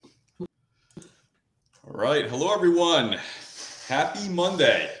right. Hello, everyone. Happy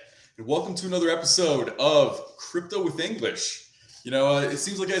Monday. And welcome to another episode of Crypto with English. It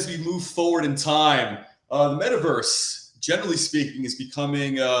seems like as we move forward in time, the metaverse, generally speaking, is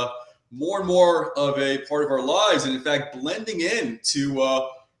becoming more and more of a part of our lives. And in fact, blending into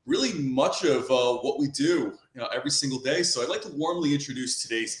really much of what we do every single day. So I'd like to warmly introduce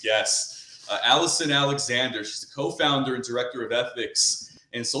today's guest, Alison Alexander. She's the co-founder and director of ethics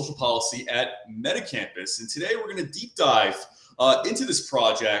and social policy at Metacampus. And today we're going to deep dive into this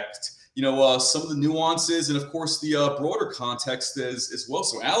project, some of the nuances and, of course, the broader context as well.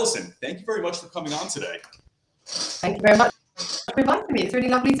 So, Alison, thank you very much for coming on today. Thank you very much for inviting me. It's really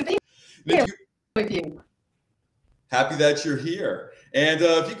lovely to be here with you. Happy that you're here. And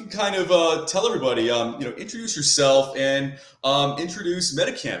if you can kind of tell everybody, introduce yourself and introduce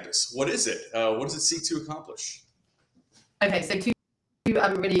Metacampus. What is it? What does it seek to accomplish? Okay, so two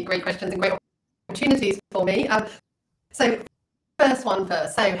really great questions and great opportunities for me. So first one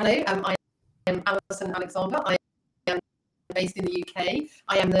first. So hello, I am Alison Alexander. I am based in the UK.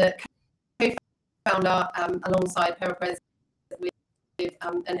 I am the co-founder alongside Perez with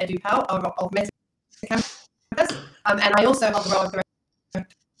an EduPal of Metacampus. And I also have the role of Director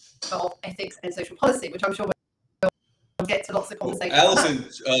of Ethics and Social Policy, which I'm sure we'll get to lots of conversation. Alison,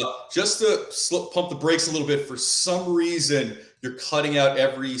 just to pump the brakes a little bit, for some reason, you're cutting out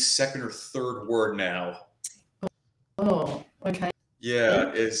every second or third word now. Oh, okay.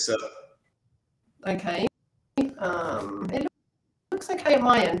 Yeah, it's... Okay. It looks okay at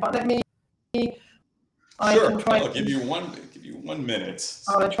my end, but let me... Sure, I'll give you 1 minute.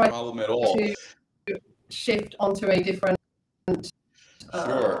 I'll try no problem at all. To shift onto a different...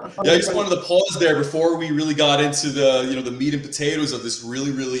 Sure. Yeah, I just wanted to pause there before we really got into the meat and potatoes of this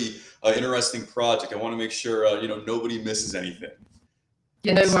really, really interesting project. I want to make sure nobody misses anything.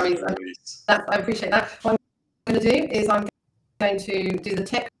 Yeah, no worries. I appreciate that. What I'm going to do is I'm going to do the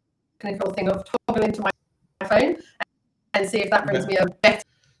technical thing of toggling to my phone and see if that brings me a better...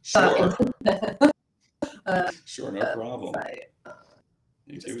 Sure. Sure, no problem.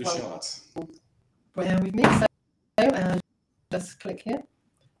 You give it a shot. Bear with me. So just click here.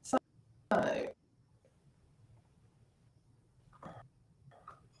 So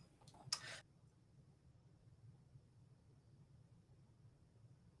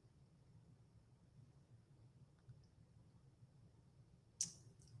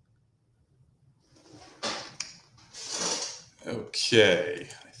okay,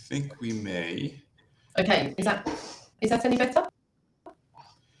 I think we may. Okay, is that any better?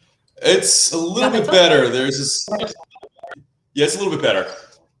 It's a little bit better. There's this. Yeah, it's a little bit better.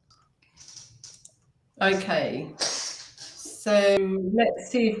 Okay, so let's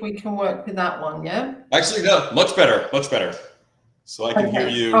see if we can work with that one. Yeah. Actually, no, much better, much better. So I can hear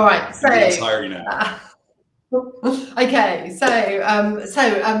you. All right. So entirely now. Okay, so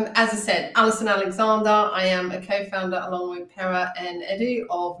as I said, Alison Alexander. I am a co-founder along with Pera and Edu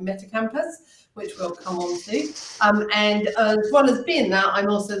of Metacampus, which we'll come on to. And as well as being that, I'm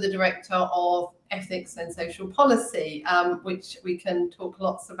also the director of ethics and social policy, which we can talk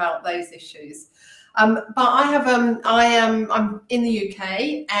lots about those issues. But I'm in the UK,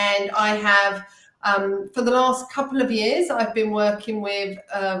 and I have. For the last couple of years, I've been working with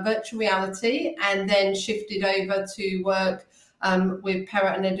virtual reality and then shifted over to work with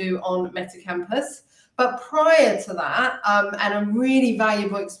Pera and Edu on Metacampus. But prior to that, and a really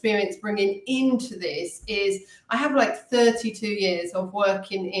valuable experience bringing into this is I have like 32 years of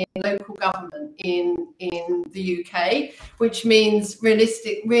working in local government in the UK, which means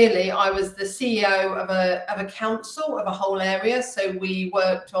really, I was the CEO of a council of a whole area. So we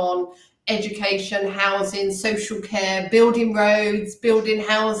worked on education, housing, social care, building roads, building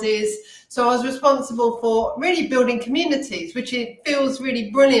houses. So I was responsible for really building communities, which it feels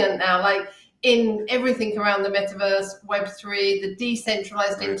really brilliant now. Like in everything around the metaverse, Web3, the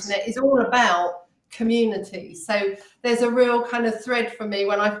decentralized internet is all about community. So there's a real kind of thread for me.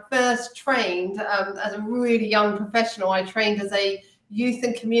 When I first trained as a really young professional, I trained as a youth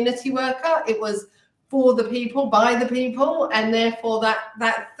and community worker. It was for the people, by the people, and therefore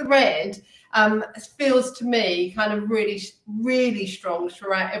that thread feels to me kind of really, really strong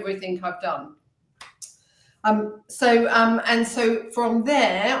throughout everything I've done. So from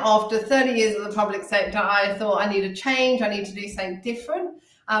there, after 30 years of the public sector, I thought I need a change. I need to do something different.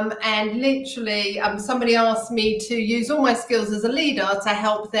 And literally, somebody asked me to use all my skills as a leader to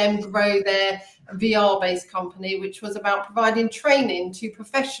help them grow their VR-based company, which was about providing training to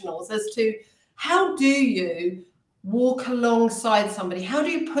professionals as to how do you walk alongside somebody? How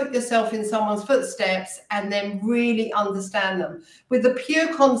do you put yourself in someone's footsteps and then really understand them with the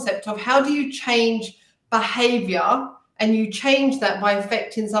pure concept of how do you change behavior and you change that by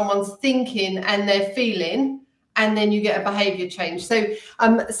affecting someone's thinking and their feeling, and then you get a behavior change. So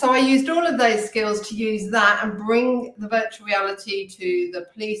I used all of those skills to use that and bring the virtual reality to the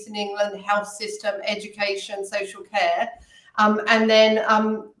police in England, health system, education, social care. And then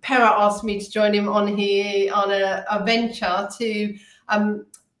Pera asked me to join him on a venture to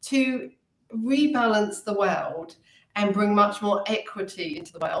rebalance the world and bring much more equity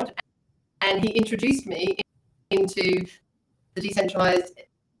into the world. And he introduced me into the decentralized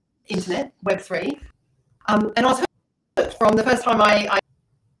internet, Web3. And I was hooked from the first time I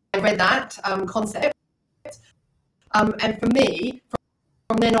read that concept. And for me,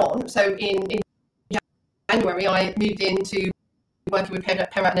 from then on, so in January, I moved into working with Pera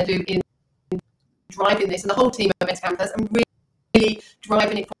and Edu in driving this, and the whole team at Metacampus, and really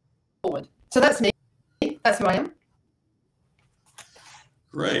driving it forward. So that's me. That's who I am.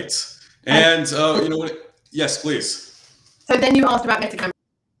 Great. And you know what? Yes, please. So then you asked about Metacampus.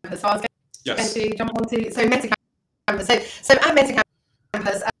 So I was going to jump onto Metacampus. So at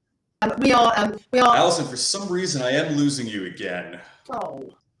Metacampus, we are. Alison, for some reason, I am losing you again.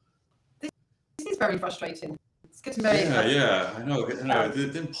 Oh, this is very frustrating. It's getting very. Yeah, I know. It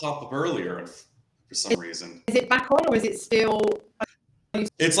didn't pop up earlier for some reason. Is it back on, or is it still?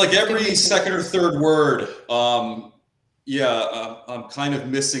 It's like every second or third word. I'm kind of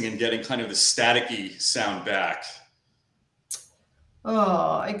missing and getting kind of the staticky sound back.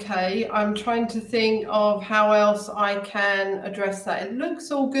 Oh, okay. I'm trying to think of how else I can address that. It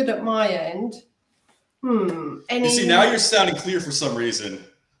looks all good at my end. You see, now you're sounding clear for some reason.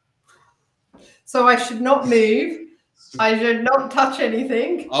 So I should not move. I should not touch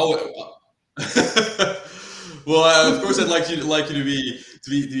anything. Oh. Well, of course, I'd like you to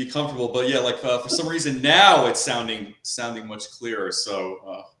be comfortable, but yeah, like for some reason now it's sounding much clearer.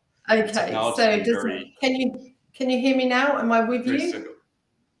 So okay. So can you hear me now? Am I with you?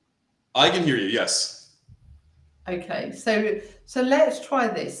 I can hear you. Yes. Okay. So let's try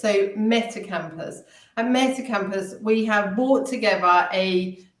this. So Metacampus. At Metacampus, we have brought together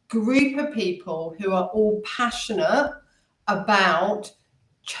a group of people who are all passionate about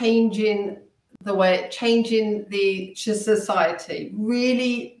changing the society,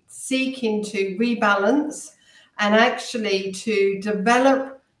 really seeking to rebalance and actually to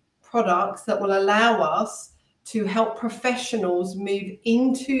develop products that will allow us to help professionals move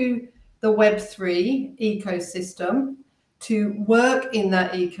into the Web3 ecosystem, to work in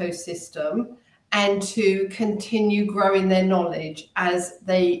that ecosystem, and to continue growing their knowledge as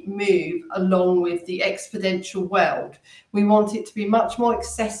they move along with the exponential world. We want it to be much more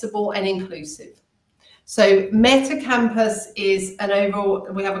accessible and inclusive. So Metacampus is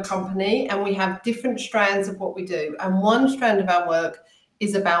we have a company and we have different strands of what we do. And one strand of our work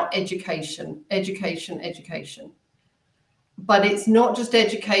is about education. But it's not just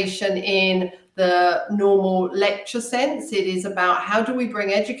education in the normal lecture sense. It is about how do we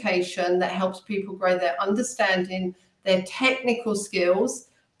bring education that helps people grow their understanding, their technical skills,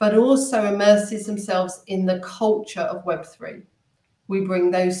 but also immerses themselves in the culture of Web3. We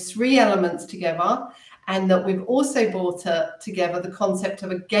bring those three elements together, and that we've also brought together the concept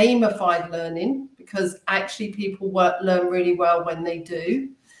of a gamified learning, because actually people learn really well when they do.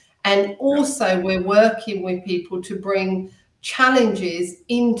 And also we're working with people to bring challenges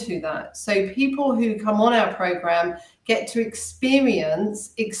into that. So people who come on our program get to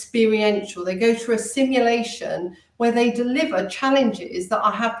experience experiential. They go through a simulation where they deliver challenges that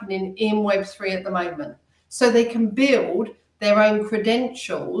are happening in Web3 at the moment. So they can build their own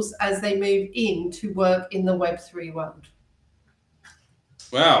credentials as they move in to work in the Web3 world.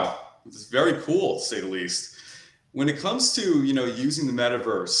 Wow, it's very cool, to say the least. When it comes to, using the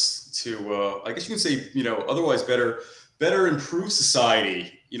metaverse to, I guess you can say, otherwise better improve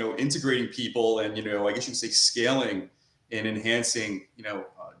society, integrating people and, I guess you can say scaling and enhancing,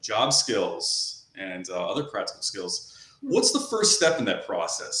 job skills and other practical skills. What's the first step in that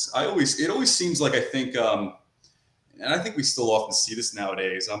process? It always seems like, I think, and I think we still often see this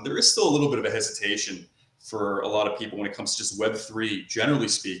nowadays, there is still a little bit of a hesitation for a lot of people when it comes to just Web3, generally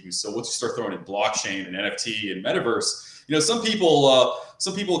speaking. So once you start throwing in blockchain and NFT and metaverse, some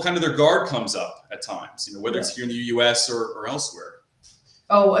people kind of their guard comes up at times, whether it's here in the US or elsewhere.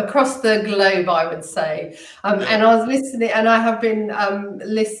 Oh, across the globe, I would say. And I was listening, and I have been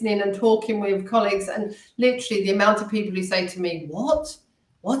listening and talking with colleagues, and literally the amount of people who say to me, what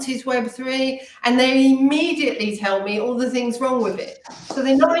is Web3? And they immediately tell me all the things wrong with it. So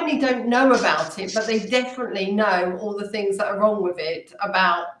they not only don't know about it, but they definitely know all the things that are wrong with it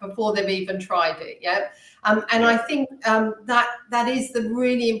before they've even tried it. Yeah. I think that is the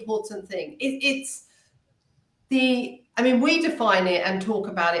really important thing. It's we define it and talk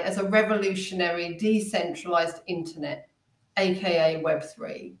about it as a revolutionary decentralized internet, aka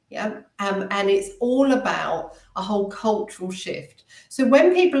Web3. Yeah. And it's all about a whole cultural shift. So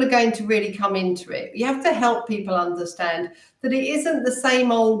when people are going to really come into it, you have to help people understand that it isn't the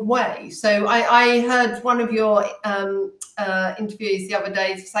same old way. So I heard one of your interviews the other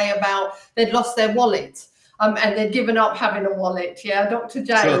day say about they'd lost their wallet. And they'd given up having a wallet. Yeah, Dr.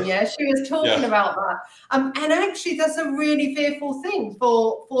 Jane. Sure. Yeah, she was talking about that. And actually, that's a really fearful thing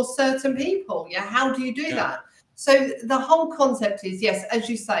for certain people. Yeah, how do you do that? So the whole concept is, yes, as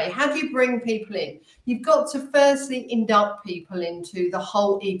you say, how do you bring people in? You've got to firstly induct people into the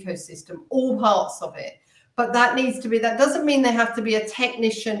whole ecosystem, all parts of it. But that doesn't mean they have to be a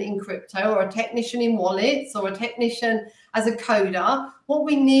technician in crypto or a technician in wallets or a technician as a coder. What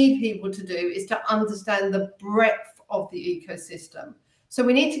we need people to do is to understand the breadth of the ecosystem. So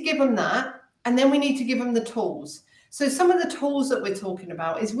we need to give them that, and then we need to give them the tools. So some of the tools that we're talking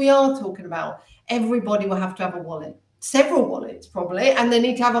about is we are talking about everybody will have to have a wallet, several wallets probably, and they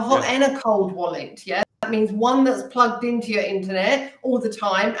need to have a hot and a cold wallet. Yeah. That means one that's plugged into your internet all the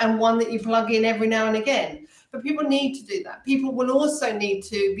time and one that you plug in every now and again. But people need to do that. People will also need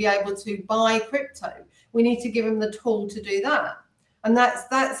to be able to buy crypto. We need to give them the tool to do that. And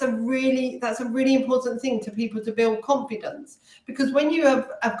that's a really important thing to people to build confidence, because when you have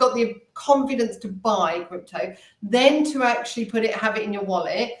got the confidence to buy crypto, then to actually have it in your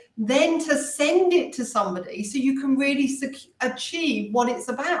wallet, then to send it to somebody so you can really achieve what it's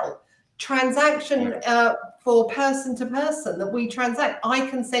about. Transaction for person to person that we transact. I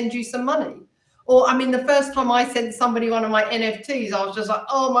can send you some money. Or, the first time I sent somebody one of my NFTs, I was just like,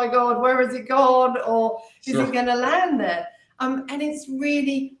 oh my God, where has it gone? Or is it going to land there? And it's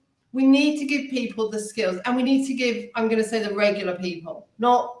really, we need to give people the skills, and we need to give, I'm going to say, the regular people,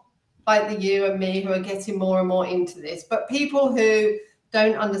 not like the you and me who are getting more and more into this, but people who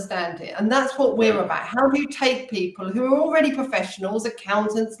don't understand it. And that's what we're about. How do you take people who are already professionals,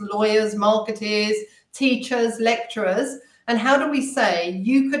 accountants, lawyers, marketers, teachers, lecturers, and how do we say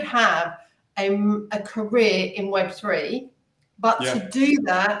you could have a career in Web3, but to do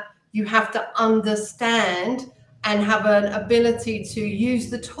that, you have to understand and have an ability to use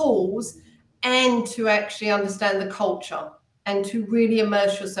the tools and to actually understand the culture and to really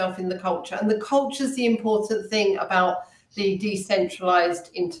immerse yourself in the culture. And the culture is the important thing about the decentralized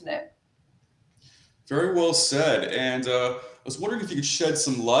internet. Very well said. And I was wondering if you could shed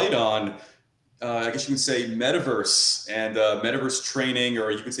some light on, I guess you could say, metaverse and metaverse training, or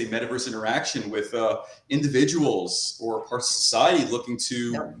you could say metaverse interaction with individuals or parts of society looking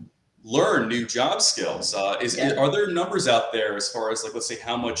to learn new job skills. Are there numbers out there as far as, like, let's say,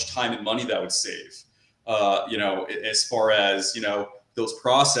 how much time and money that would save? As far as, those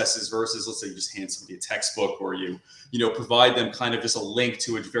processes versus, let's say, you just hand somebody a textbook, or you provide them kind of just a link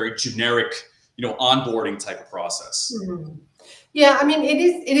to a very generic, onboarding type of process. Mm-hmm. Yeah,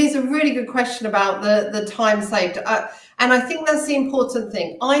 it is a really good question about the time saved. And I think that's the important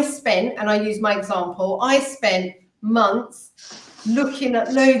thing. And I use my example, I spent months looking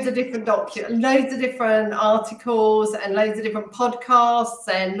at loads of different documents, loads of different articles and loads of different podcasts,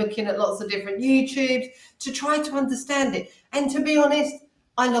 and looking at lots of different YouTubes to try to understand it. And to be honest,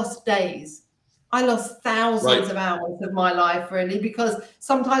 I lost days. I lost thousands of hours of my life, really, because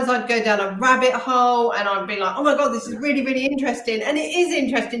sometimes I'd go down a rabbit hole and I'd be like, oh my God, this is really, really interesting. And it is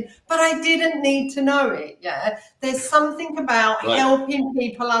interesting, but I didn't need to know it. Yeah. There's something about helping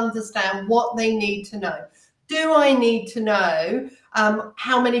people understand what they need to know. Do I need to know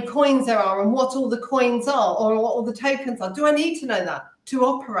how many coins there are and what all the coins are, or what all the tokens are? Do I need to know that to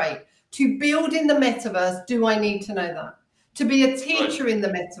operate? To build in the metaverse, do I need to know that? To be a teacher in the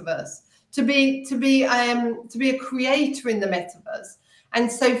metaverse? To be a creator in the metaverse? And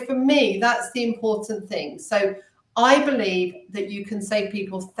so for me, that's the important thing. So I believe that you can save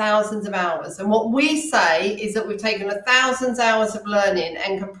people thousands of hours. And what we say is that we've taken 1,000 hours of learning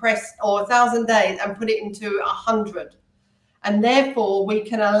and compressed, or 1,000 days, and put it into 100. And therefore we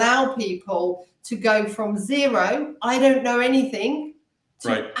can allow people to go from zero, I don't know anything,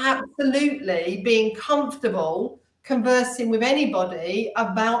 to absolutely being comfortable conversing with anybody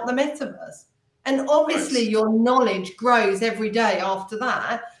about the metaverse. And obviously your knowledge grows every day after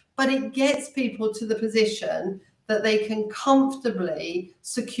that, but it gets people to the position that they can comfortably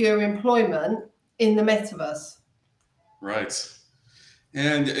secure employment in the metaverse. Right.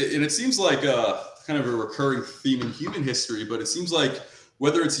 And it seems like kind of a recurring theme in human history, but it seems like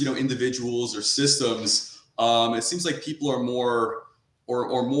whether it's, individuals or systems, it seems like people are more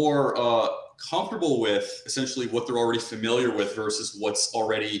or more comfortable with essentially what they're already familiar with versus what's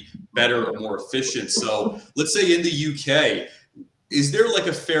already better or more efficient. So let's say in the UK, is there like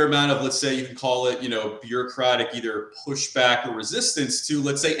a fair amount of, let's say you can call it, bureaucratic either pushback or resistance to,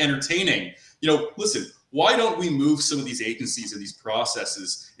 let's say, entertaining? Listen, why don't we move some of these agencies and these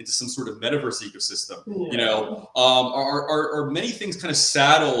processes into some sort of metaverse ecosystem? Are many things kind of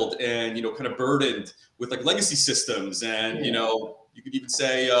saddled and, kind of burdened with like legacy systems and, you could even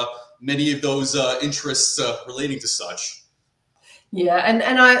say many of those interests relating to such? Yeah, and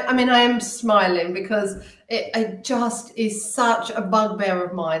I mean, I am smiling because it just is such a bugbear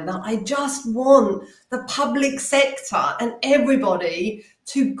of mine that I just want the public sector and everybody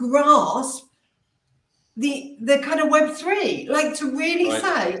to grasp the kind of Web3, like to really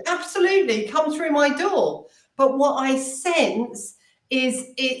say, absolutely, come through my door. But what I sense is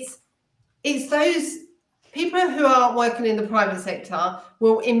it's those people who are working in the private sector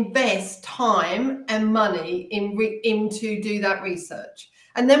will invest time and money into do that research.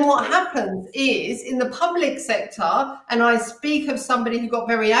 And then what happens is in the public sector, and I speak of somebody who got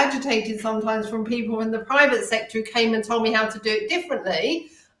very agitated sometimes from people in the private sector who came and told me how to do it differently.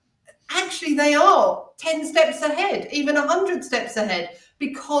 Actually, they are 10 steps ahead, even 100 steps ahead,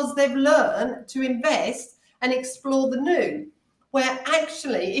 because they've learned to invest and explore the new. Where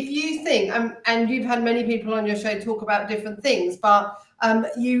actually, if you think, and you've had many people on your show talk about different things, but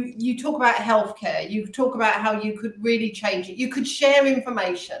you talk about healthcare, you talk about how you could really change it. You could share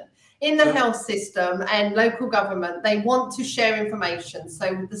information in the health system and local government. They want to share information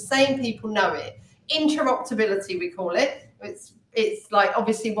so the same people know it. Interoperability, we call it. It's like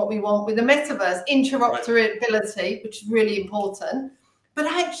obviously what we want with the metaverse, interoperability, which is really important. But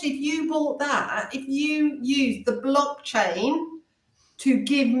actually, if you bought that, if you use the blockchain to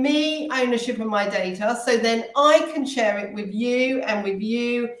give me ownership of my data, so then I can share it with you and with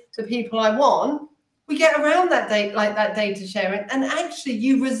you, the people I want, we get around that data sharing, and actually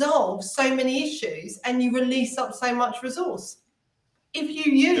you resolve so many issues and you release up so much resource. If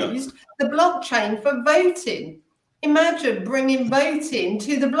you used the blockchain for voting, imagine bringing voting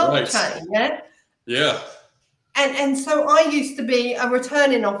to the blockchain. Yeah. And so I used to be a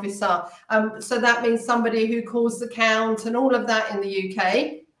returning officer. So that means somebody who calls the count and all of that in the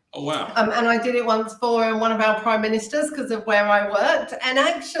UK. Oh, wow. And I did it once for one of our prime ministers because of where I worked. And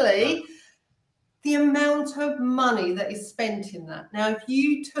actually, the amount of money that is spent in that. Now, if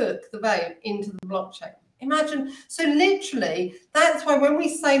you took the vote into the blockchain, imagine. So literally, that's why when we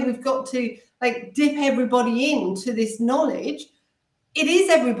say we've got to like dip everybody into this knowledge, it is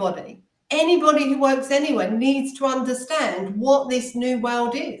everybody. Anybody who works anywhere needs to understand what this new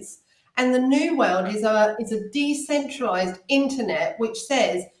world is. And the new world is a decentralized internet which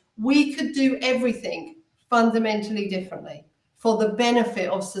says we could do everything fundamentally differently for the benefit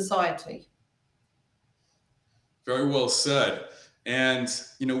of society. Very well said. And,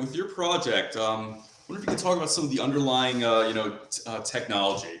 with your project, I wonder if you could talk about some of the underlying,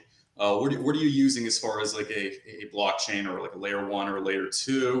 technology. What are you using as far as like a blockchain or like a layer 1 or a layer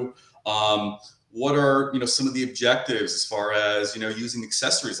 2? What are some of the objectives as far as using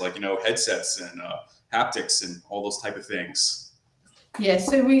accessories like headsets and haptics and all those type of things? Yes,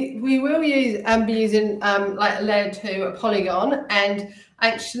 so we will be using like a layer 2, a polygon, and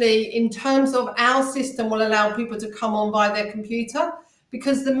actually in terms of our system will allow people to come on via their computer.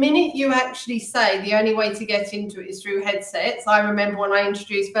 Because the minute you actually say the only way to get into it is through headsets, I remember when I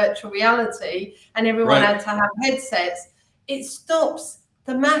introduced virtual reality and everyone had to have headsets, it stops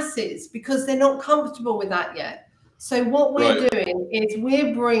the masses because they're not comfortable with that yet. So what we're doing is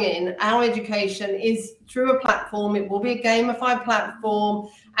we're bringing our education is through a platform. It will be a gamified platform,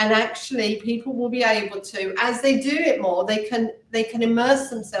 and actually people will be able to, as they do it more, they can immerse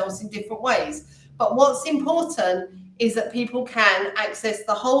themselves in different ways. But what's important is that people can access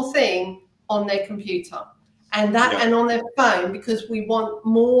the whole thing on their computer and on their phone, because we want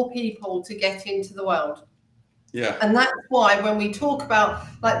more people to get into the world. Yeah. And that's why when we talk about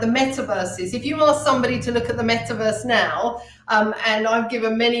like the metaverses, if you ask somebody to look at the metaverse now, and I've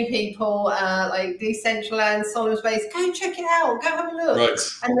given many people like Decentraland, Solid Space, go check it out, go have a look.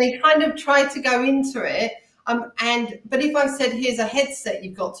 And they kind of try to go into it. But if I said, here's a headset,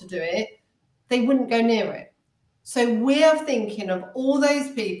 you've got to do it, they wouldn't go near it. So we're thinking of all those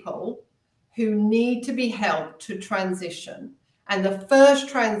people who need to be helped to transition. And the first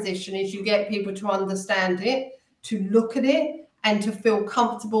transition is you get people to understand it, to look at it, and to feel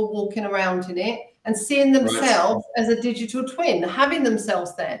comfortable walking around in it and seeing themselves as a digital twin, having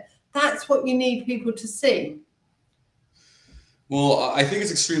themselves there. That's what you need people to see. Well, I think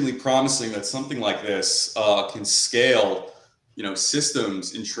it's extremely promising that something like this can scale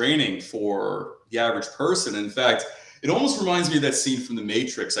systems and training for the average person. In fact, it almost reminds me of that scene from The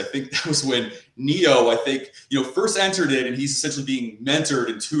Matrix. I think that was when Neo, first entered it, and he's essentially being mentored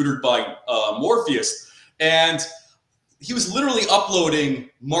and tutored by Morpheus, and he was literally uploading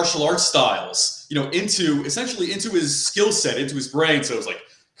martial arts styles, into his skill set, into his brain. So it was like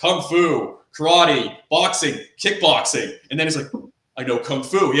kung fu, karate, boxing, kickboxing, and then it's like, I know kung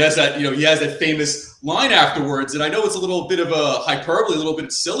fu. He has that famous line afterwards, and I know it's a little bit of a hyperbole, a little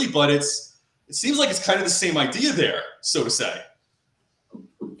bit silly, but it seems like it's kind of the same idea there, so to say.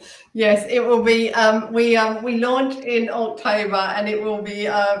 Yes, it will be. We launch in October, and it will be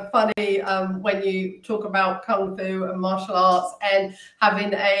funny when you talk about kung fu and martial arts, and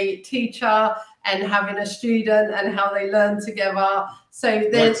having a teacher and having a student and how they learn together. So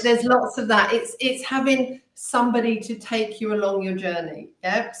there's lots of that. It's having somebody to take you along your journey.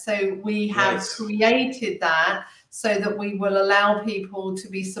 Yeah. So we have created that so that we will allow people to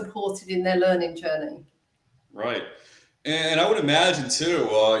be supported in their learning journey. Right. And I would imagine too,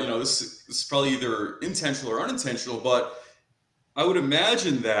 this is probably either intentional or unintentional, but I would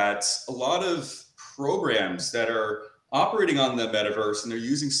imagine that a lot of programs that are operating on the metaverse and they're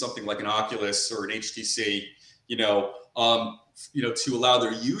using something like an Oculus or an HTC, to allow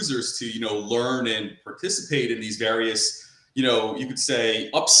their users to, learn and participate in these various, you could say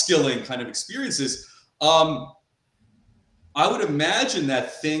upskilling kind of experiences. I would imagine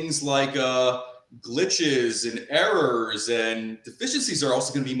that things like glitches and errors and deficiencies are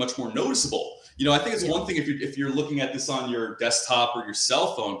also going to be much more noticeable. I think it's one thing if you're looking at this on your desktop or your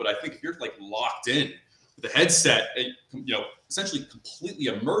cell phone, but I think if you're like locked in with a headset, essentially completely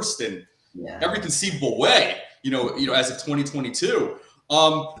immersed in every conceivable way, as of 2022,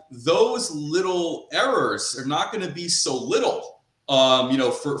 those little errors are not going to be so little.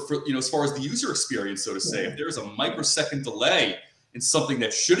 For as far as the user experience, so to say, if there's a microsecond delay in something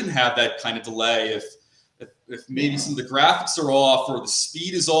that shouldn't have that kind of delay, if maybe some of the graphics are off or the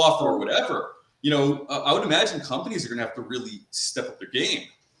speed is off or whatever, I would imagine companies are going to have to really step up their game.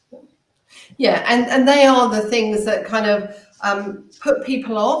 Yeah, and they are the things that kind of put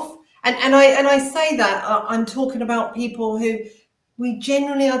people off. And I say that I'm talking about people who we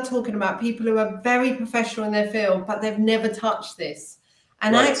generally are talking about people who are very professional in their field, but they've never touched this.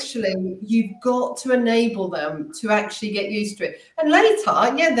 And actually, you've got to enable them to actually get used to it. And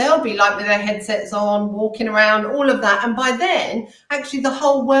later, they'll be like with their headsets on, walking around, all of that. And by then, actually, the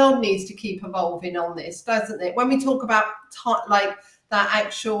whole world needs to keep evolving on this, doesn't it? When we talk about that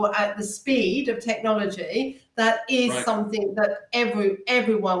actual at the speed of technology, that is something that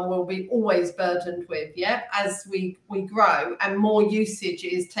everyone will be always burdened with, as we grow and more usage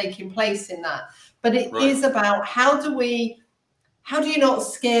is taking place in that. But it is about how do you not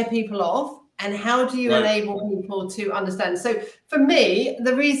scare people off, and how do you enable people to understand? So for me,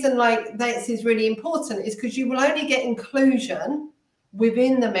 the reason this is really important is because you will only get inclusion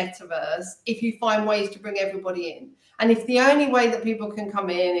within the metaverse if you find ways to bring everybody in. And if the only way that people can come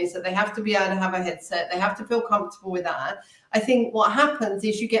in is that they have to be able to have a headset, they have to feel comfortable with that, I think what happens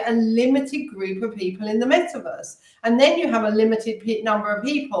is you get a limited group of people in the metaverse. And then you have a limited number of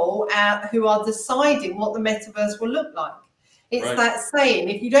people who are deciding what the metaverse will look like. It's that saying,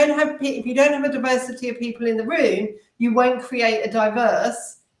 if you don't have a diversity of people in the room, you won't create a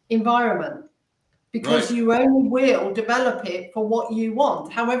diverse environment, because you only will develop it for what you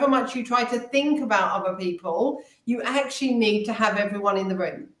want. However much you try to think about other people, you actually need to have everyone in the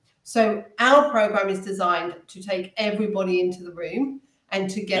room. So our program is designed to take everybody into the room and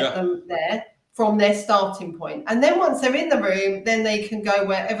to get them there from their starting point. And then once they're in the room, then they can go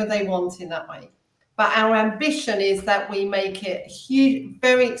wherever they want in that way. But our ambition is that we make it huge,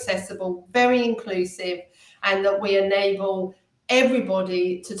 very accessible, very inclusive, and that we enable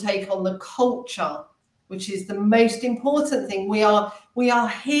everybody to take on the culture, which is the most important thing. We are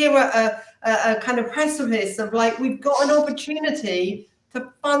here at a kind of precipice of we've got an opportunity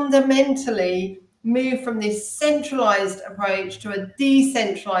to fundamentally move from this centralized approach to a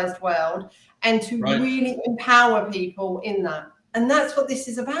decentralized world, and to really empower people in that. And that's what this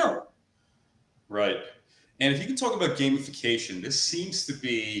is about. Right. And if you can talk about gamification, this seems to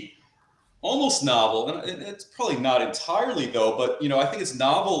be almost novel, and it's probably not entirely though, but I think it's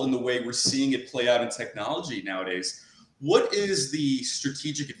novel in the way we're seeing it play out in technology nowadays. What is the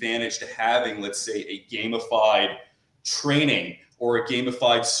strategic advantage to having, let's say, a gamified training or a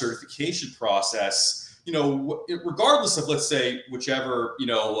gamified certification process, regardless of, let's say, whichever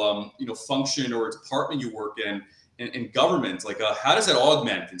function or department you work in government? How does that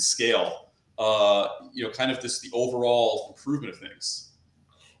augment and scale kind of the overall improvement of things?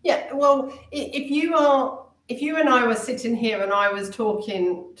 Yeah, well, if if you and I were sitting here and I was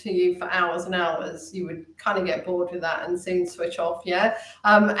talking to you for hours and hours, you would kind of get bored with that and soon switch off, yeah?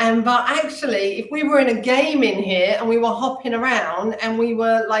 But actually, if we were in a game in here and we were hopping around and we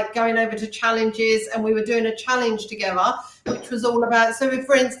were like going over to challenges and we were doing a challenge together, which was all about, so if,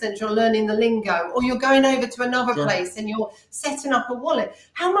 for instance, you're learning the lingo or you're going over to another place and you're setting up a wallet,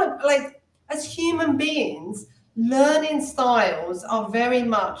 how much, like, as human beings, learning styles are very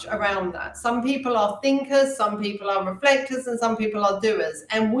much around that. Some people are thinkers, some people are reflectors, and some people are doers.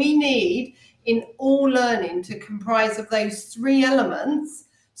 And we need in all learning to comprise of those three elements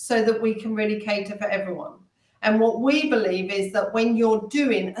so that we can really cater for everyone. And what we believe is that when you're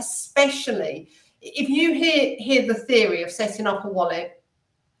doing, especially if you hear the theory of setting up a wallet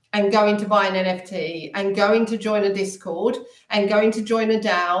and going to buy an NFT and going to join a Discord and going to join a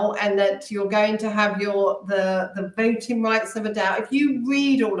DAO, and that you're going to have the voting rights of a DAO. If you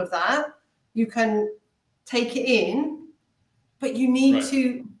read all of that, you can take it in, but you need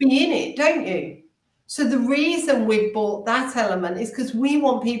to be in it, don't you? So the reason we've bought that element is because we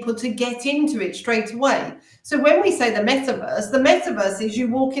want people to get into it straight away. So when we say the metaverse is you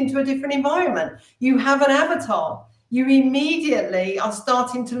walk into a different environment. You have an avatar. You immediately are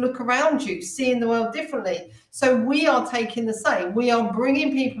starting to look around you, seeing the world differently. So we are taking the same. We are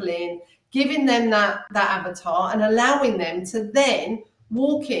bringing people in, giving them that avatar and allowing them to then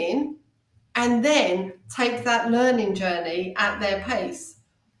walk in and then take that learning journey at their pace.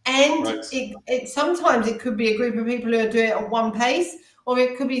 And it sometimes it could be a group of people who are doing it at one pace, or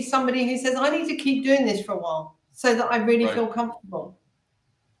it could be somebody who says, I need to keep doing this for a while so that I really feel comfortable.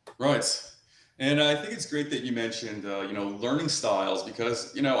 Right. And I think it's great that you mentioned, learning styles,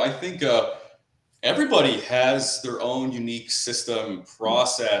 because, I think everybody has their own unique system,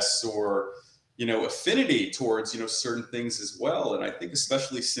 process, or, affinity towards, certain things as well. And I think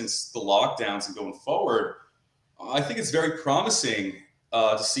especially since the lockdowns and going forward, I think it's very promising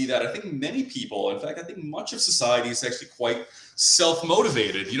to see that. I think many people, in fact, I think much of society is actually quite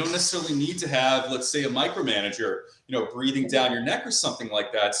self-motivated. You don't necessarily need to have, let's say, a micromanager, breathing down your neck or something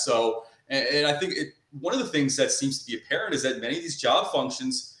like that. So, and I think one of the things that seems to be apparent is that many of these job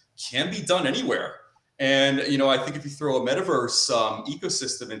functions can be done anywhere. And, I think if you throw a metaverse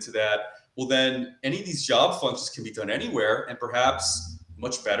ecosystem into that, well, then any of these job functions can be done anywhere, and perhaps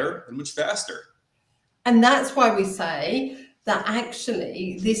much better and much faster. And that's why we say that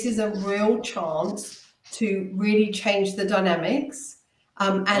actually this is a real chance to really change the dynamics.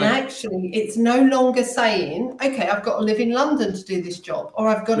 Actually, it's no longer saying, okay, I've got to live in London to do this job, or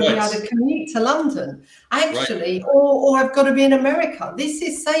I've got to be able to commute to London, actually, or I've got to be in America. This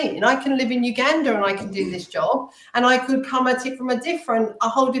is saying I can live in Uganda and I can do this job, and I could come at it from a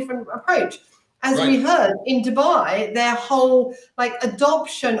whole different approach. As we heard in Dubai, their whole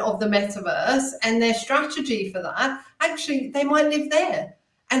adoption of the metaverse and their strategy for that, actually, they might live there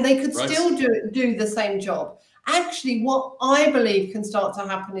and they could still do the same job. Actually, what I believe can start to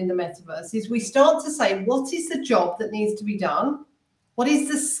happen in the metaverse is we start to say, what is the job that needs to be done? What is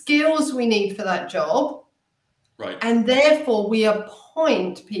the skills we need for that job? And therefore, we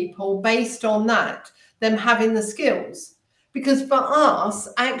appoint people based on that, them having the skills. Because for us,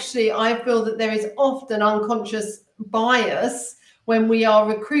 actually, I feel that there is often unconscious bias when we are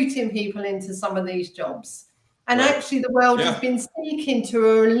recruiting people into some of these jobs. And actually, the world has been seeking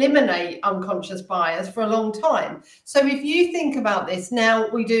to eliminate unconscious bias for a long time. So if you think about this, now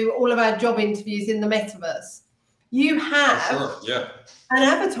we do all of our job interviews in the metaverse. You have an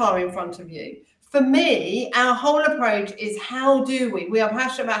avatar in front of you. For me, our whole approach is we are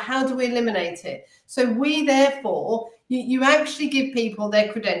passionate about how do we eliminate it. So we therefore, you actually give people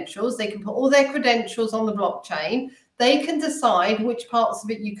their credentials. They can put all their credentials on the blockchain. They can decide which parts of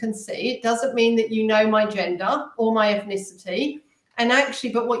it you can see. It doesn't mean that you know my gender or my ethnicity. And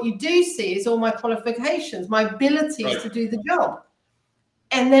actually, but what you do see is all my qualifications, my abilities to do the job.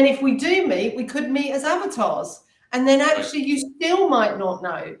 And then if we do meet, we could meet as avatars. And then actually you still might not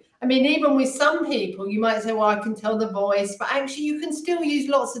know. I mean, even with some people, you might say, well, I can tell the voice, but actually you can still use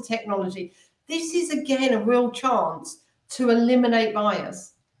lots of technology. This is, again, a real chance to eliminate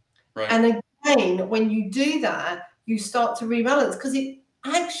bias. And again, when you do that, you start to rebalance, because it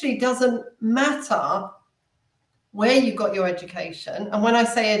actually doesn't matter where you got your education. And when I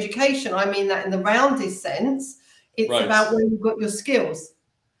say education, I mean that in the roundest sense. It's about where you got your skills.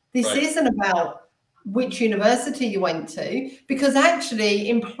 This isn't about which university you went to, because actually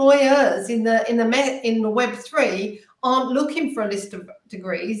employers in the Web3 aren't looking for a list of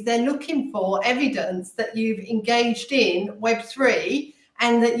degrees. They're looking for evidence that you've engaged in Web3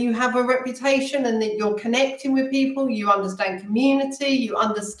 and that you have a reputation and that you're connecting with people, you understand community, you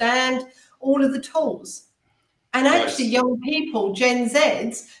understand all of the tools. And actually, young people, Gen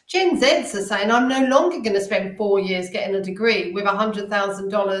Zs are saying, I'm no longer going to spend 4 years getting a degree with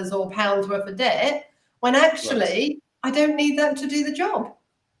 $100,000 or pounds worth of debt, when actually I don't need that to do the job.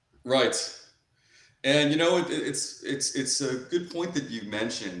 Right. And it's a good point that you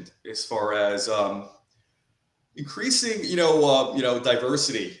mentioned as far as increasing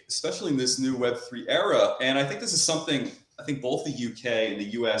diversity, especially in this new Web3 era. And I think this is something I think both the UK and the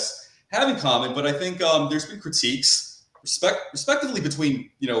US have in common. But I think there's been critiques, respectively, between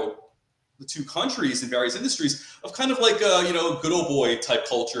the two countries in various industries of kind of like good old boy type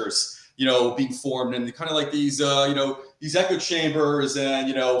cultures being formed, and kind of like these these echo chambers,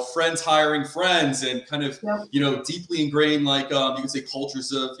 and friends hiring friends, and kind of deeply ingrained, like you could say,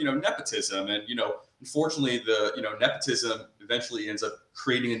 cultures of nepotism. And unfortunately, the nepotism eventually ends up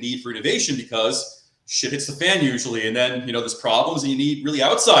creating a need for innovation, because shit hits the fan usually, and then there's problems, and you need really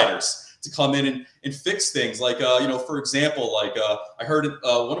outsiders to come in and fix things. Like for example, like I heard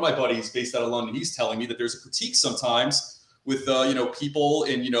one of my buddies based out of London, he's telling me that there's a critique sometimes with people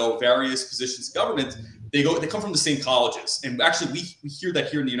in various positions of government. They come from the same colleges, and actually we hear that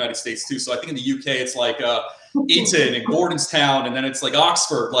here in the United States too. So I think in the UK it's like Eton and Gordonstown, and then it's like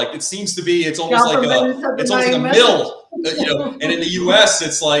Oxford. Like it seems to be, it's almost like a mill, And in the US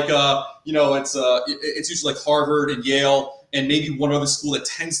it's like it's usually like Harvard and Yale, and maybe one other school that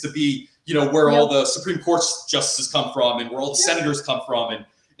tends to be where all the Supreme Court justices come from, and where all the senators come from,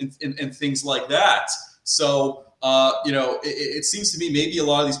 and things like that. So it seems to me maybe a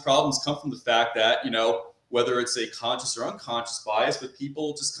lot of these problems come from the fact that whether it's a conscious or unconscious bias, but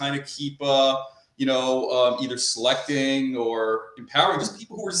people just kind of keep either selecting or empowering just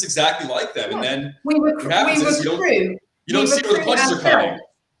people who are just exactly like them. And then what happens is you don't see where the punches are coming.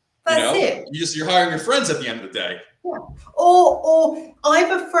 That's it. You're hiring your friends at the end of the day. Yeah. Or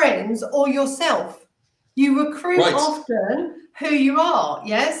either friends or yourself. You recruit often who you are,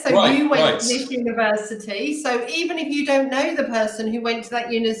 So you went to this university. So even if you don't know the person who went to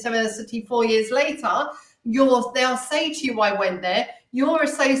that university 4 years later, they'll say to you, I went there. You'll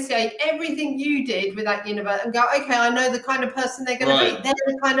associate everything you did with that university and go, okay, I know the kind of person they're going to be. They're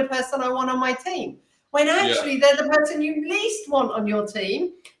the kind of person I want on my team. When actually they're the person you least want on your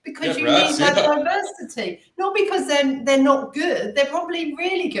team, because you need that diversity. Not because they're not good. They're probably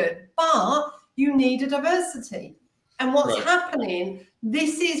really good, but you need a diversity. And what's happening,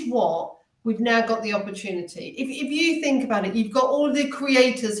 this is what we've now got the opportunity. If you think about it, you've got all the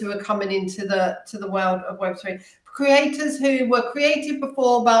creators who are coming into the world of Web3. Creators who were creative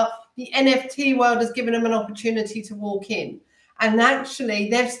before, but the NFT world has given them an opportunity to walk in. And actually,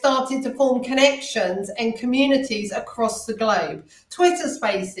 they've started to form connections and communities across the globe. Twitter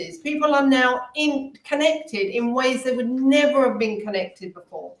Spaces, people are now connected in ways they would never have been connected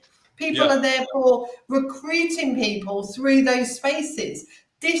before. People are therefore recruiting people through those spaces.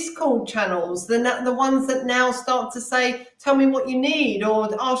 Discord channels, the ones that now start to say, tell me what you need, or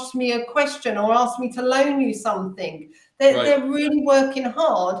ask me a question, or ask me to loan you something. They're really working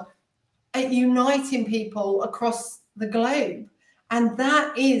hard at uniting people across the globe. And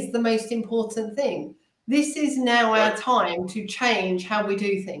that is the most important thing. This is now our time to change how we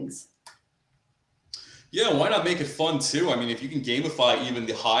do things. Yeah, why not make it fun too? I mean, if you can gamify even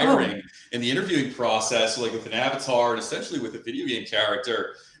the hiring and the interviewing process, like with an avatar and essentially with a video game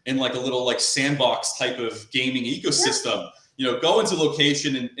character in like a little like sandbox type of gaming ecosystem, go into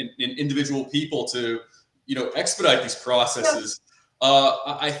location and individual people to, expedite these processes.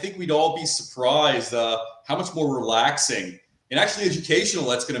 I think we'd all be surprised how much more relaxing and actually educational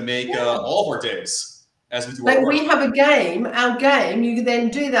that's going to make all of our days as we do our work. We have our game, you then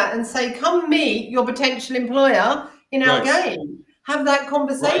do that and say, come meet your potential employer in our game. Have that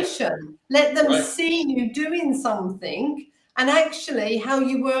conversation. Let them see you doing something and actually how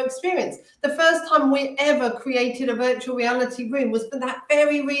you were experienced. The first time we ever created a virtual reality room was for that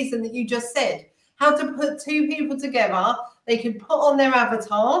very reason that you just said. How to put two people together, they could put on their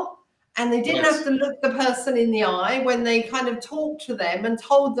avatar, and they didn't have to look the person in the eye when they kind of talked to them and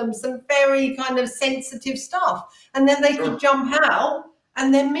told them some very kind of sensitive stuff. And then they could jump out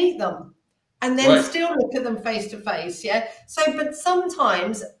and then meet them and then still look at them face to face. So, but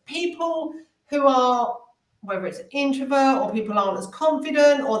sometimes people who are, whether it's an introvert or people aren't as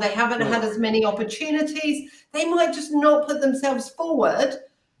confident or they haven't had as many opportunities, they might just not put themselves forward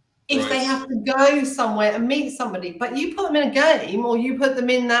if they have to go somewhere and meet somebody. But you put them in a game or you put them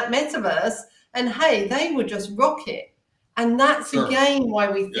in that metaverse and hey, they would just rock it. And that's again why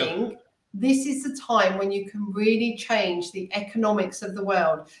we think this is the time when you can really change the economics of the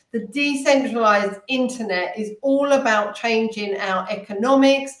world. The decentralized internet is all about changing our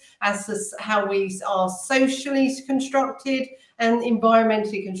economics, as how we are socially constructed and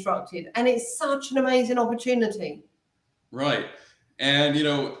environmentally constructed. And it's such an amazing opportunity. Right. And,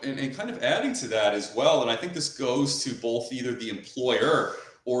 and kind of adding to that as well, and I think this goes to both either the employer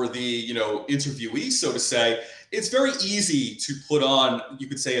or the, interviewee, so to say, it's very easy to put on, you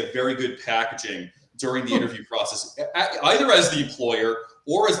could say, a very good packaging during the interview process, either as the employer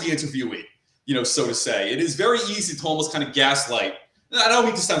or as the interviewee, so to say. It is very easy to almost kind of gaslight. I don't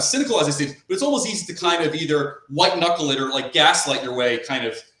mean to sound cynical as I say, but it's almost easy to kind of either white knuckle it or like gaslight your way kind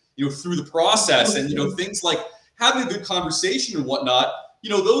of, through the process. And, things like having a good conversation and whatnot,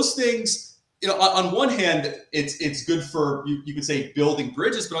 those things, on one hand, it's good for, you could say, building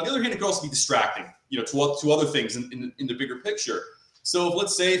bridges, but on the other hand, it could also be distracting, to other things in the bigger picture. So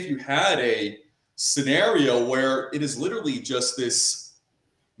let's say if you had a scenario where it is literally just this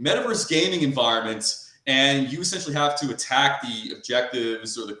metaverse gaming environment and you essentially have to attack the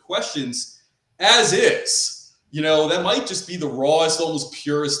objectives or the questions as is, that might just be the rawest, almost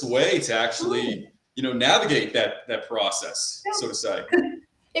purest way to actually, navigate that process, so to say.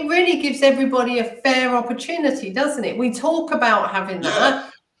 It really gives everybody a fair opportunity, doesn't it? We talk about having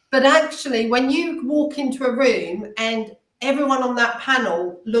that, but actually when you walk into a room and everyone on that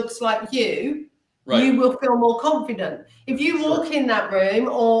panel looks like you, right, you will feel more confident. If you walk in that room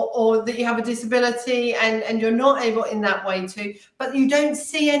or that you have a disability and you're not able in that way to, but you don't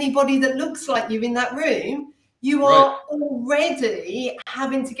see anybody that looks like you in that room, you are already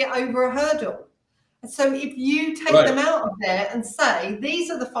having to get over a hurdle. So if you take them out of there and say,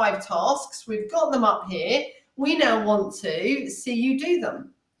 these are the 5 tasks, we've got them up here, we now want to see you do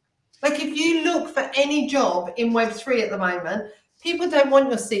them. Like if you look for any job in Web3 at the moment, people don't want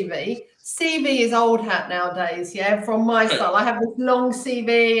your CV. CV is old hat nowadays, from my style. I have this long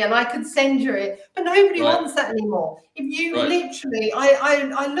CV and I could send you it, but nobody wants that anymore. If you literally,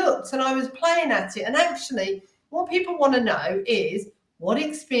 I looked and I was playing at it, and actually what people want to know is, what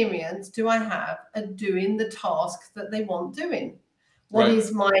experience do I have at doing the task that they want doing? What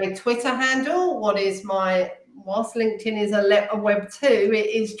is my Twitter handle? What is my, whilst LinkedIn is a Web 2,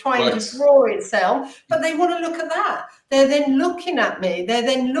 it is trying to draw itself, but they want to look at that. They're then looking at me. They're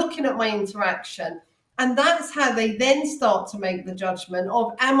then looking at my interaction. And that's how they then start to make the judgment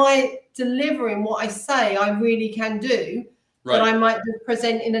of, am I delivering what I say I really can do, that I might just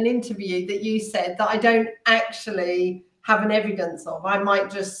present in an interview that you said that I don't actually have an evidence of. I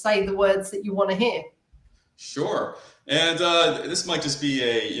might just say the words that you want to hear. Sure. And this might just be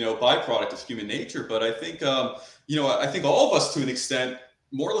a byproduct of human nature, but I think I think all of us to an extent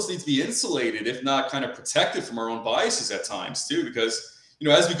more or less need to be insulated, if not kind of protected from our own biases at times too, because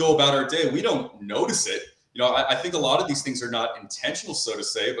as we go about our day, we don't notice it. I think a lot of these things are not intentional, so to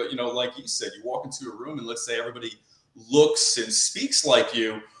say, but like you said, you walk into a room and let's say everybody looks and speaks like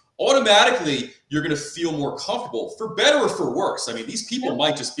you, automatically you're going to feel more comfortable, for better or for worse. I mean, these people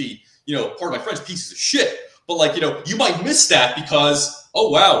might just be, pardon my French, pieces of shit. But like, you might miss that because, oh,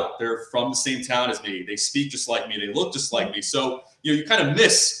 wow, they're from the same town as me. They speak just like me. They look just like me. So, you kind of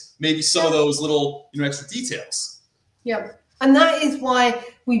miss maybe some of those little, extra details. Yeah. And that is why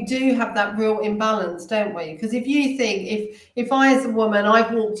we do have that real imbalance, don't we? Because if you think, if I as a woman,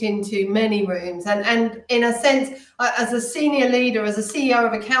 I've walked into many rooms and in a sense, as a senior leader, as a CEO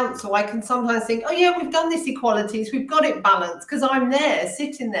of a council, I can sometimes think, oh yeah, we've done this equalities, we've got it balanced because I'm there,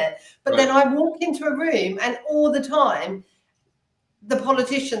 sitting there. But then I walk into a room and all the time, the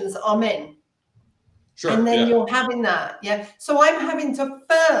politicians are men. Sure, and then you're having that. So I'm having to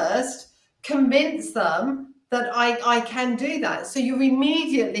first convince them that I can do that. So you're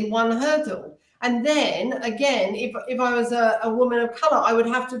immediately one hurdle. And then again, if I was a woman of color, I would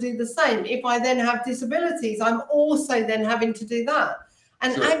have to do the same. If I then have disabilities, I'm also then having to do that.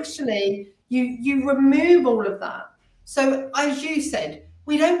 And actually, you remove all of that. So as you said,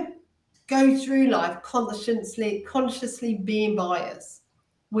 we don't go through life consciously being biased.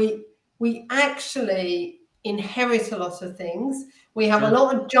 We actually inherit a lot of things. We have a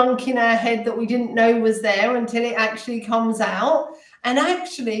lot of junk in our head that we didn't know was there until it actually comes out. And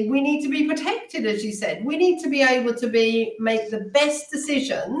actually, we need to be protected, as you said. We need to be able to make the best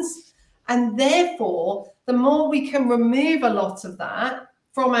decisions. And therefore, the more we can remove a lot of that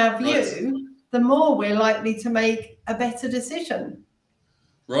from our view, the more we're likely to make a better decision.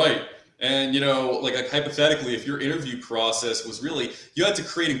 Right. And, like hypothetically, if your interview process was really, you had to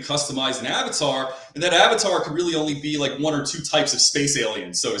create and customize an avatar, and that avatar could really only be like 1 or 2 types of space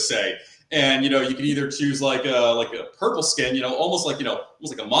aliens, so to say. And you can either choose like a purple skin, almost like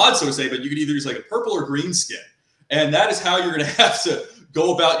a mod, so to say, but you could either use like a purple or green skin. And that is how you're going to have to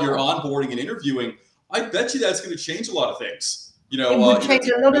go about your onboarding and interviewing. I bet you that's going to change a lot of things. It would change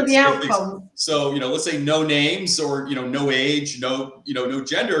a lot of the outcome. So, let's say no names or, no age, no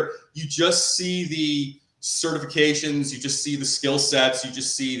gender. You just see the certifications, you just see the skill sets, you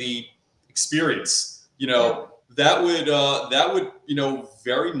just see the experience. That would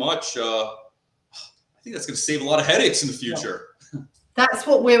very much. I think that's going to save a lot of headaches in the future. That's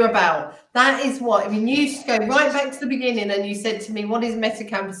what we're about. That is what, you go right back to the beginning and you said to me, what is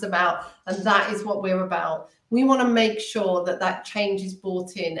Metacampus about? And that is what we're about. We want to make sure that change is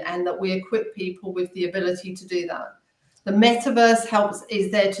brought in and that we equip people with the ability to do that. The metaverse is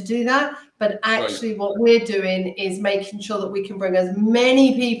there to do that. But actually what we're doing is making sure that we can bring as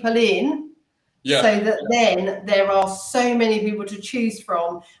many people in so that then there are so many people to choose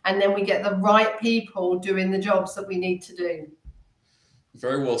from. And then we get the right people doing the jobs that we need to do.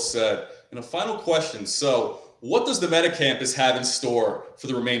 Very well said. And a final question. So what does the Metacampus have in store for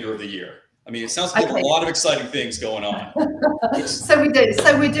the remainder of the year? It sounds like a lot of exciting things going on. So we do.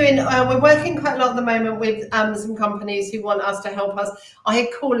 So we're working quite a lot at the moment with some companies who want us to help us.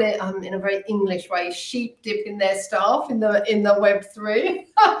 I call it in a very English way, sheep dipping their staff in the Web3.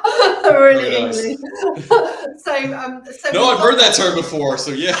 Really English. So no, I've heard that term before.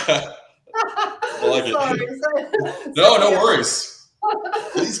 So yeah, I like it. No worries.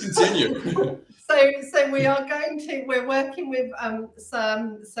 Please continue. So we're working with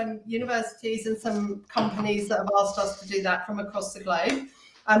some universities and some companies that have asked us to do that from across the globe.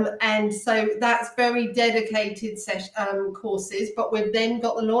 And so that's very dedicated courses, but we've then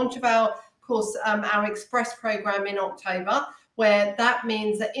got the launch of our course, our Express program in October, where that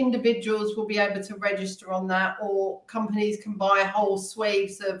means that individuals will be able to register on that, or companies can buy whole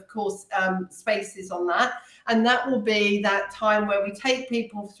swathes of course spaces on that. And that will be that time where we take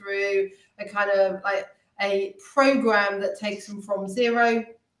people through a kind of like a program that takes them from zero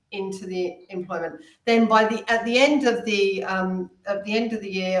into the employment. Then at the end of the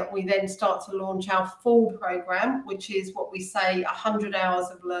year, we then start to launch our full program, which is what we say 100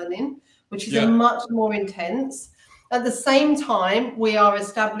 hours of learning, which is a much more intense. At the same time, we are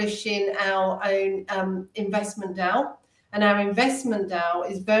establishing our own investment DAO. And our investment DAO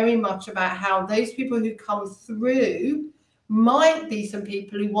is very much about how those people who come through might be some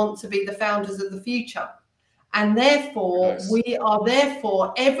people who want to be the founders of the future. And therefore,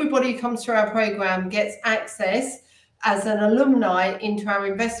 everybody who comes through our program gets access as an alumni into our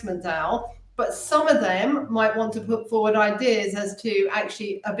investment DAO. But some of them might want to put forward ideas as to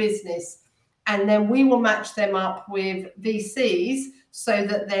actually a business. And then we will match them up with VCs so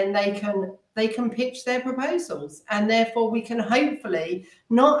that then they can pitch their proposals. And therefore we can hopefully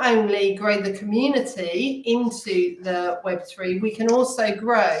not only grow the community into the Web3, we can also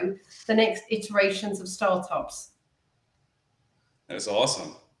grow the next iterations of startups. That's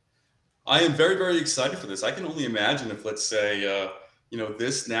awesome. I am very, very excited for this. I can only imagine if, let's say,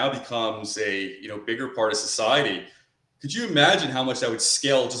 this now becomes a, bigger part of society. Could you imagine how much that would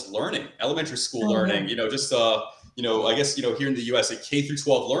scale just learning, elementary school learning, I guess, here in the US, like K through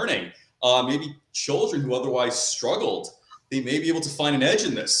 12 learning, maybe children who otherwise struggled, they may be able to find an edge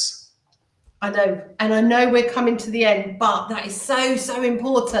in this. I know. And I know we're coming to the end, but that is so, so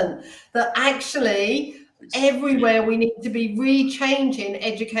important that actually everywhere we need to be rechanging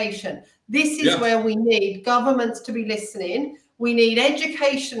education. This is where we need governments to be listening. We need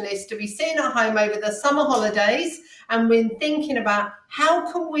educationalists to be sitting at home over the summer holidays and we're thinking about how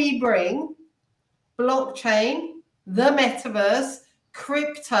can we bring blockchain, the metaverse,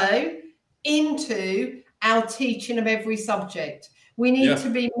 crypto into our teaching of every subject. We need to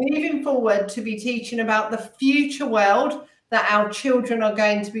be moving forward to be teaching about the future world that our children are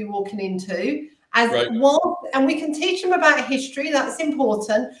going to be walking into. And we can teach them about history, that's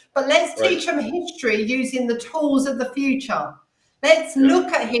important, but let's teach them history using the tools of the future. Let's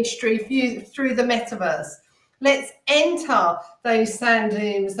look at history through the metaverse. Let's enter those sand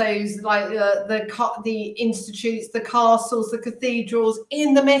dunes, those like the institutes, the castles, the cathedrals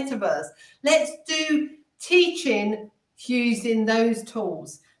in the metaverse. Let's do teaching using those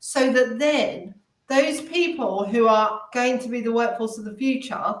tools so that then those people who are going to be the workforce of the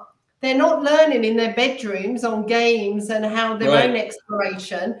future, they're not learning in their bedrooms on games and how their own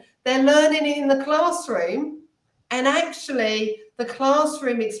exploration. They're learning it in the classroom. And actually, the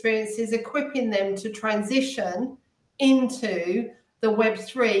classroom experience is equipping them to transition into the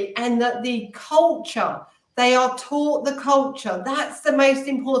Web3 and that the culture, they are taught the culture. That's the most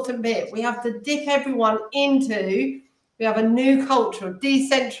important bit. We have to dip everyone into We have a new culture of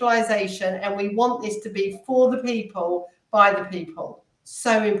decentralization, and we want this to be for the people, by the people.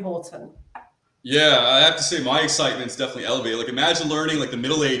 So important. Yeah, I have to say my excitement's definitely elevated. Like imagine learning like the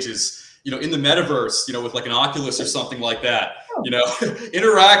Middle Ages, in the metaverse, with like an Oculus or something like that,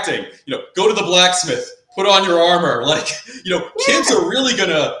 interacting, go to the blacksmith, put on your armor. Like, kids are really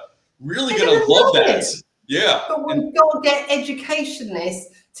gonna love that. Yeah. But we've got to get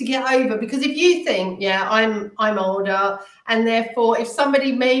educationalists to get over, because if you think, I'm older, and therefore if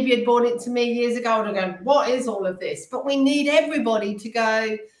somebody maybe had bought it to me years ago, I would have gone, what is all of this? But we need everybody to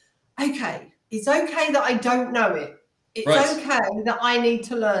go, okay, it's okay that I don't know it. It's okay that I need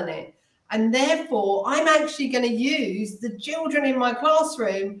to learn it. And therefore, I'm actually going to use the children in my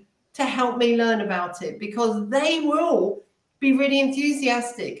classroom to help me learn about it, because they will be really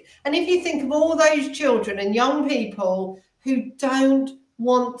enthusiastic. And if you think of all those children and young people who don't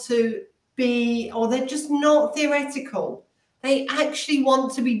want to be, or they're just not theoretical, they actually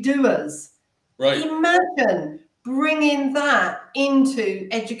want to be doers. Right. Imagine bringing that into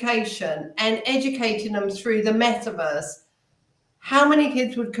education and educating them through the metaverse. How many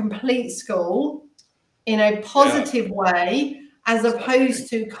kids would complete school in a positive way, as opposed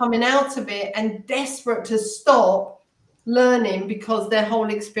to coming out of it and desperate to stop learning because their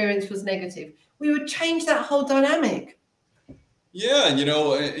whole experience was negative? We would change that whole dynamic. Yeah, and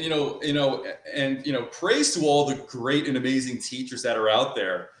praise to all the great and amazing teachers that are out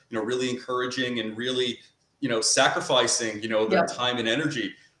there, really encouraging and really, sacrificing, their time and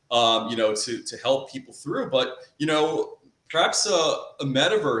energy, to help people through. But, perhaps a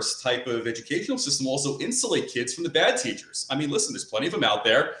metaverse type of educational system also insulate kids from the bad teachers. I mean, listen, there's plenty of them out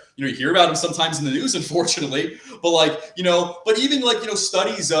there. You hear about them sometimes in the news, unfortunately. But but even like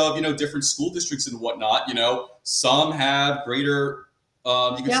studies of different school districts and whatnot. Some have greater,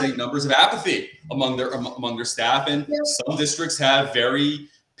 you could say, numbers of apathy among their staff, and some districts have very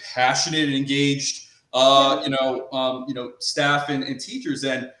passionate and engaged, staff and teachers.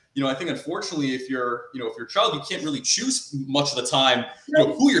 And I think unfortunately, if you're a child, you can't really choose much of the time,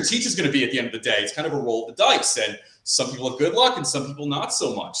 who your teacher's going to be at the end of the day. It's kind of a roll of the dice, and some people have good luck, and some people not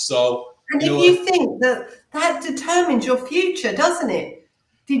so much. So, and if you think that determines your future, doesn't it?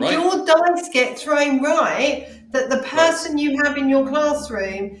 Did your dice get thrown right? That the person you have in your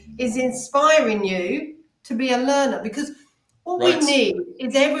classroom is inspiring you to be a learner? Because what we need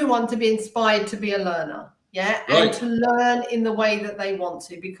is everyone to be inspired to be a learner. And to learn in the way that they want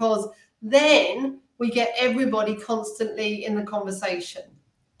to, because then we get everybody constantly in the conversation.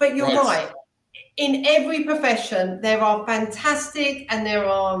 But you're right. In every profession, there are fantastic and there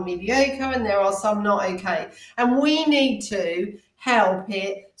are mediocre and there are some not okay. And we need to help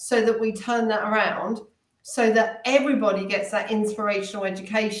it so that we turn that around, so that everybody gets that inspirational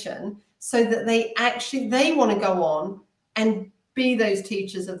education, so that they want to go on and be those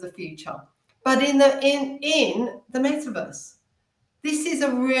teachers of the future. But in the metaverse, this is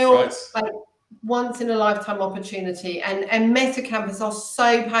a real once in a lifetime opportunity. And Metacampus are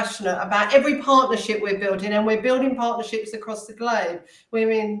so passionate about every partnership we're building, and we're building partnerships across the globe. We're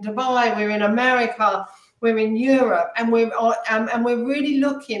in Dubai, we're in America, we're in Europe, and we're really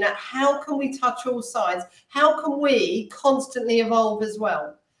looking at how can we touch all sides? How can we constantly evolve as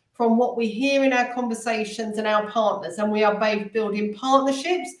well from what we hear in our conversations and our partners? And we are both building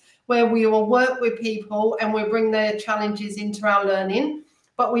partnerships where we will work with people and we bring their challenges into our learning,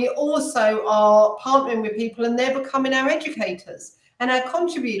 but we also are partnering with people and they're becoming our educators and our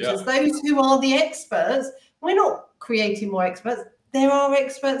contributors, those who are the experts. We're not creating more experts. There are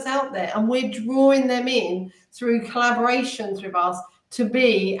experts out there, and we're drawing them in through collaborations with us to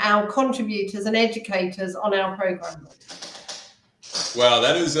be our contributors and educators on our program. Wow,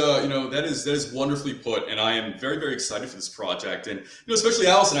 that is that is wonderfully put, and I am very, very excited for this project. And especially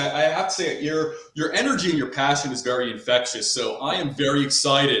Alison, I have to say your energy and your passion is very infectious. So I am very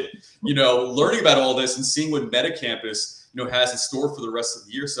excited, learning about all this and seeing what Metacampus has in store for the rest of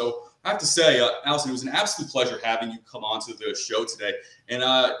the year. So I have to say, Alison, it was an absolute pleasure having you come onto the show today, and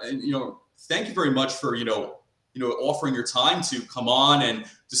thank you very much for offering your time to come on and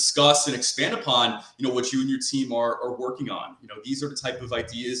discuss and expand upon, what you and your team are working on. These are the type of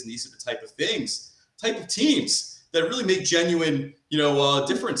ideas and these are the type of teams that really make genuine,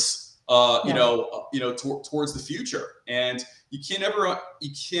 difference, towards the future. And you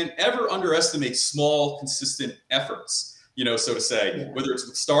can't ever underestimate small, consistent efforts, so to say, whether it's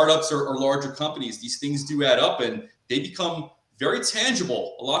with startups or larger companies. These things do add up and they become very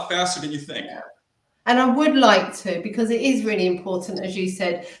tangible a lot faster than you think. And I would like to, because it is really important, as you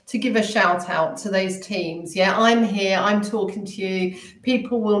said, to give a shout out to those teams. Yeah, I'm here, I'm talking to you.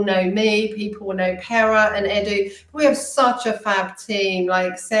 People will know me, people will know Pera and Edu. We have such a fab team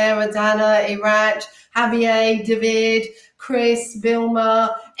like Sarah, Dana, Iraj, Javier, David, Chris,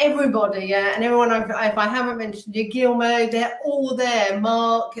 Vilma, everybody. Yeah, and everyone, if I haven't mentioned you, Gilmo, they're all there.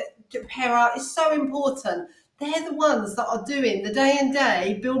 Mark, Pera, it's so important. They're the ones that are doing the day and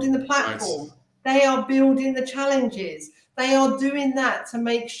day, building the platform. Right. They are building the challenges. They are doing that to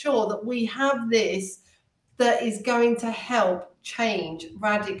make sure that we have this that is going to help change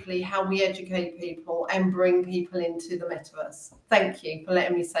radically how we educate people and bring people into the metaverse. Thank you for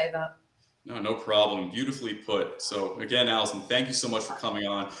letting me say that. No problem. Beautifully put. So again, Alison, thank you so much for coming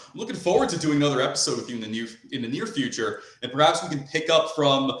on. I'm looking forward to doing another episode with you in the near future, and perhaps we can pick up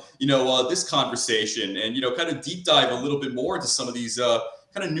from this conversation and kind of deep dive a little bit more into some of these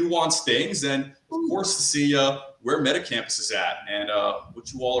kind of nuanced things, and of course to see where Metacampus is at and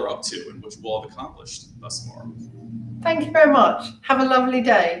what you all are up to and what you all have accomplished thus far. Thank you very much. Have a lovely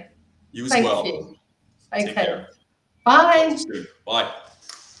day. You as well. Thank you. Take Okay. care. Bye. Bye.